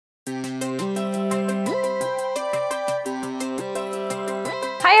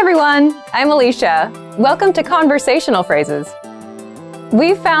Hi everyone, I'm Alicia. Welcome to Conversational Phrases.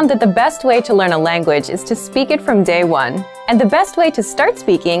 We've found that the best way to learn a language is to speak it from day one, and the best way to start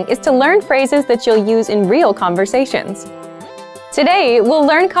speaking is to learn phrases that you'll use in real conversations. Today, we'll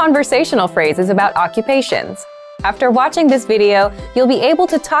learn conversational phrases about occupations. After watching this video, you'll be able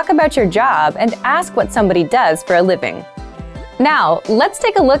to talk about your job and ask what somebody does for a living. Now, let's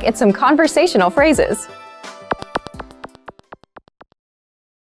take a look at some conversational phrases.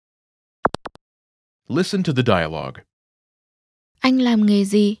 Listen to the dialogue. Anh làm nghề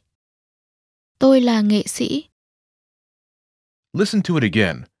gì? Tôi là nghệ sĩ. Listen to it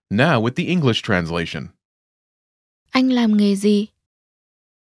again, now with the English translation. Anh làm nghề gì?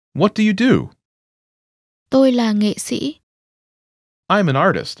 What do you do? Tôi là nghệ sĩ. I'm an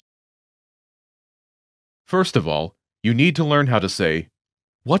artist. First of all, you need to learn how to say,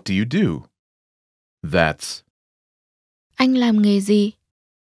 what do you do? That's. Anh làm nghề gì?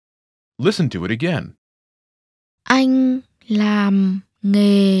 Listen to it again. Anh làm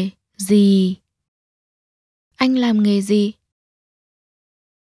nghề gì? Anh làm nghề gì?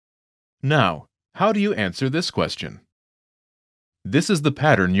 Now, how do you answer this question? This is the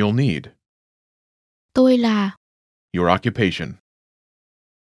pattern you'll need. Tôi là. Your occupation.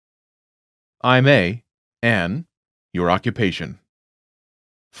 I'm an, your occupation.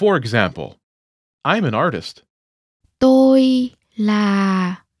 For example, I'm an artist. Tôi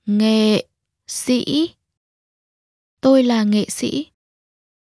là nghệ sĩ. Tôi là nghệ sĩ.